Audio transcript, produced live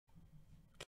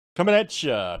Coming at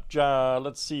you.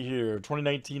 Let's see here.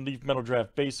 2019 Leaf Metal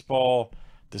Draft Baseball.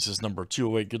 This is number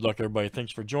 208. Good luck, everybody.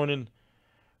 Thanks for joining.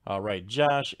 All right,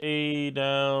 Josh A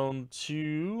down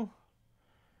to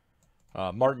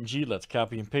Martin G. Let's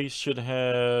copy and paste. Should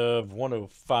have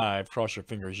 105. Cross your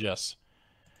fingers, yes.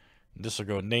 This will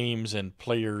go names and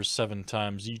players 7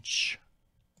 times each.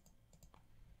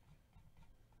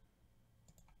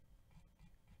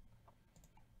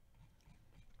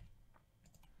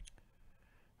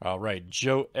 All right,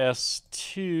 Joe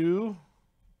S2.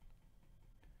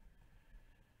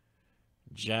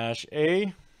 Josh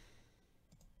A.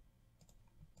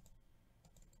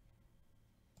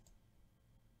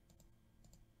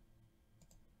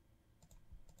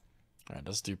 All right,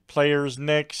 let's do players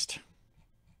next.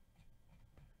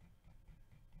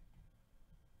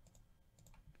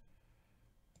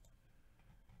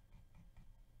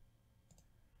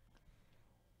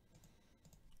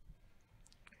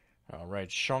 All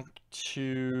right, Shunk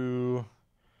to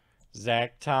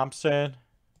Zach Thompson.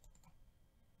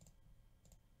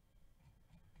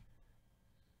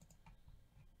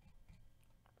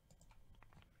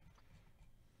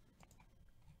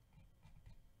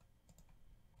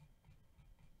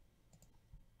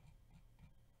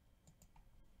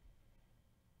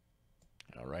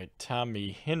 All right,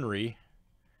 Tommy Henry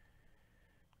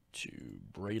to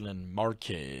Braylon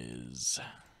Marquez.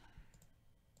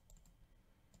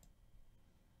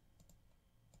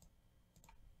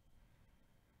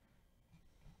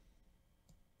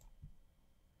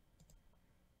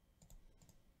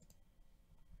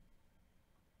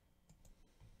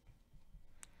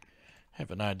 I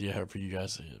have an idea how for you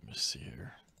guys. Let me see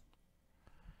here.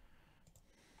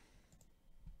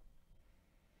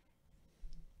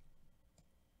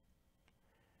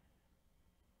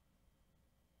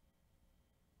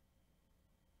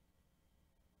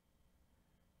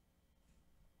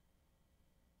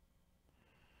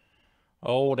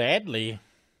 Old Adley.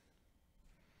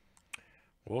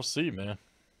 We'll see, man.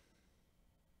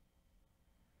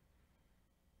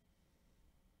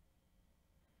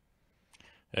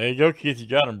 There you go, Keith. You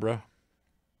got him, bro.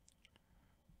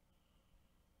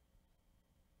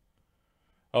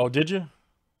 Oh, did you?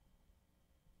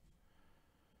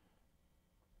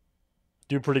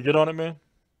 Do pretty good on it, man.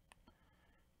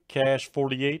 Cash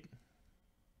 48.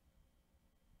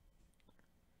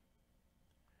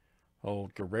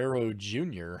 Old Guerrero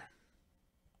Jr.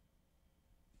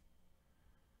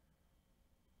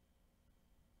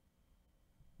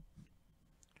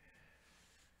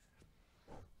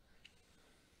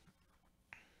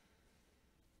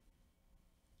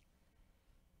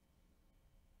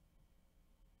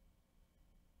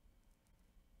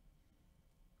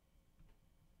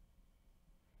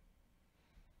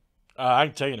 I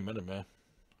can tell you in a minute, man.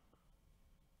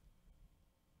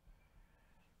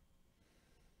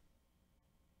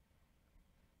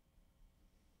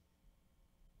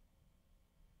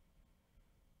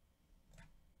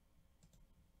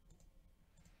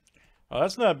 Oh,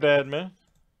 that's not bad, man.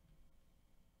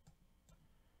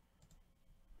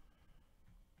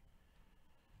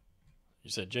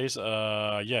 You said Jason?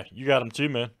 Yeah, you got him too,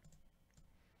 man.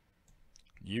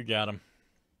 You got him.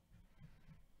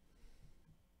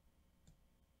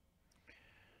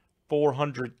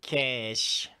 400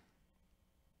 cash.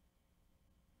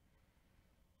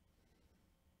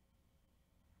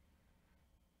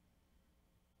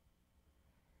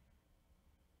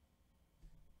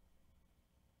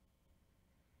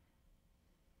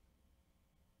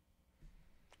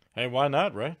 Hey, why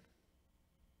not, right?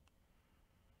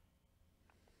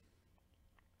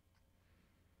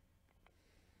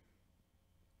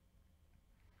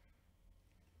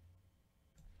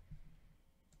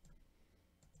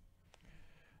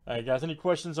 All right, guys, any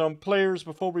questions on players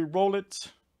before we roll it?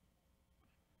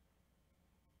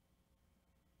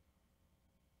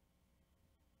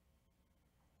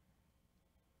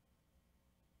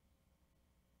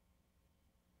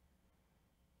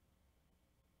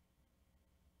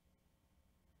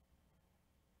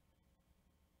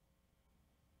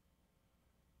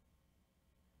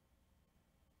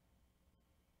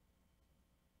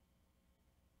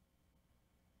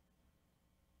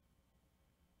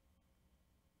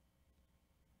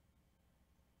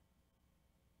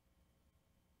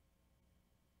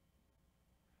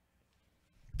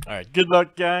 All right, good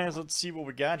luck, guys. Let's see what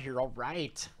we got here. All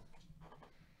right.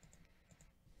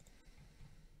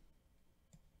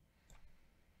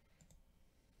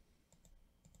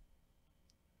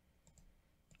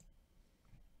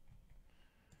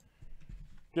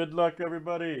 Good luck,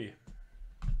 everybody.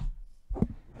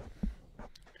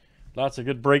 Lots of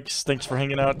good breaks. Thanks for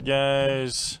hanging out,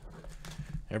 guys.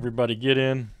 Everybody get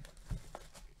in.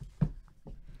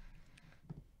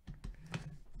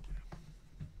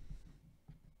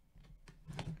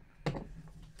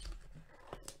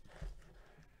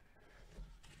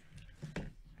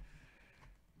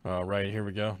 All right, here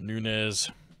we go.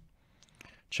 Nunez.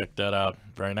 Check that out.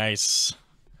 Very nice.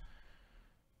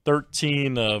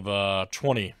 13 of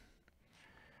 20.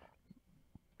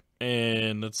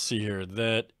 And let's see here.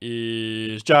 That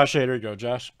is Josh. Hey, there you go,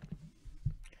 Josh.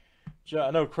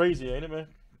 I know, crazy, ain't it, man?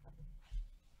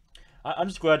 I'm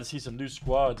just glad to see some new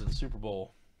squads in the Super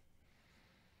Bowl.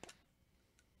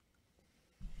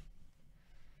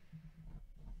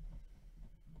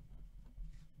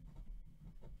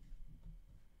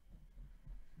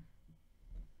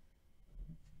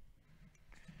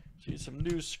 See some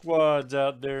new squads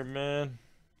out there, man.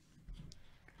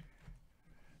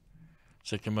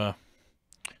 Sakima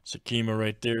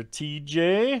right there.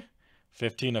 TJ,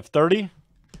 15 of 30.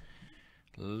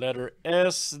 Letter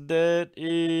S, that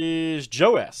is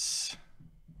Joe S.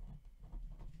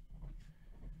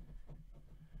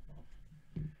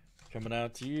 Coming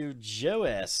out to you, Joe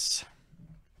S.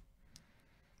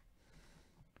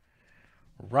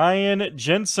 Ryan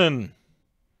Jensen.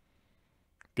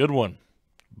 Good one.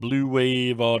 Blue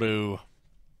Wave Auto.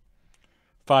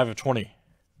 5 of 20.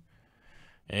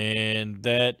 And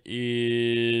that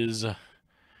is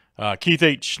Keith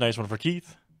H. Nice one for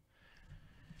Keith.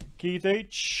 Keith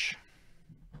H.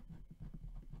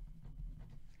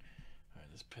 All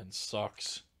right, this pen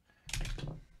sucks.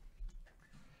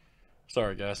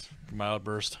 Sorry, guys, for my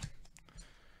outburst,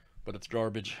 but it's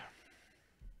garbage.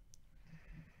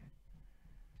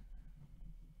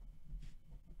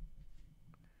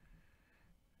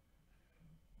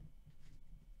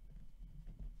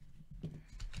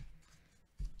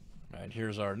 All right,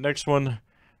 here's our next one.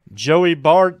 Joey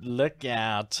Bart, look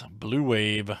out. Blue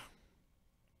Wave.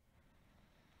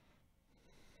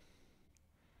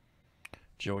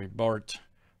 Joey Bart,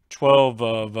 12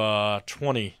 of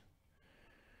 20.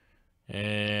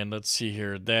 And let's see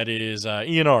here. That is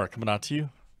ENR coming out to you.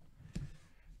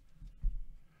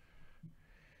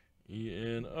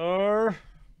 ENR.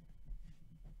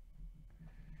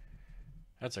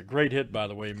 That's a great hit, by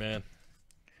the way, man.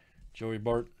 Joey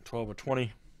Bart, 12 of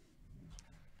 20.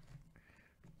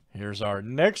 Here's our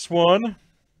next one.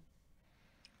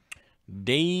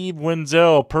 Dave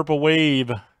Wenzel, Purple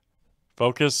Wave.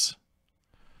 Focus.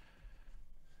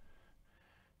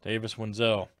 Davis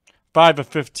Wenzel. 5 of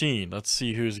 15. Let's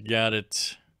see who's got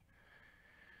it.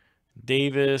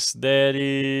 Davis, that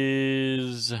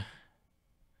is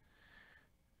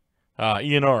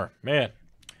ENR. Man.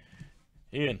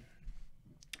 Ian,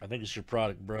 I think it's your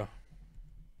product, bro.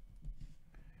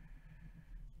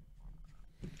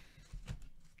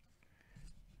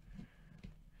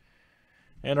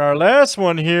 And our last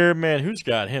one here, man, who's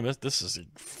got him? This is a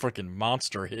freaking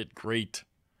monster hit. Great.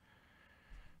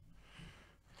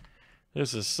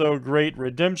 This is so great.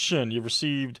 Redemption. You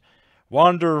received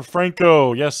Wander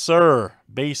Franco. Yes, sir.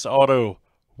 Base auto.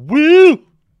 Woo!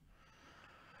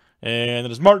 And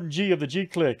it is Martin G of the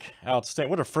G-Click. Outstanding.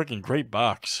 What a freaking great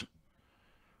box.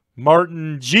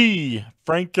 Martin G.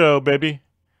 Franco, baby.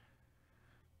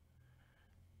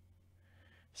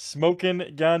 Smoking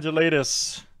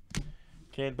Gondolatus.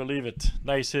 Can't believe it.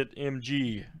 Nice hit,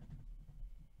 MG.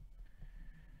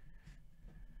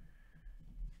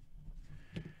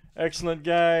 Excellent,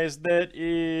 guys. That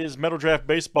is Metal Draft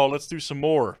Baseball. Let's do some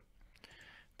more.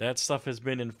 That stuff has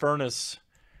been Infernus.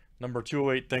 Number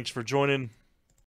 208. Thanks for joining.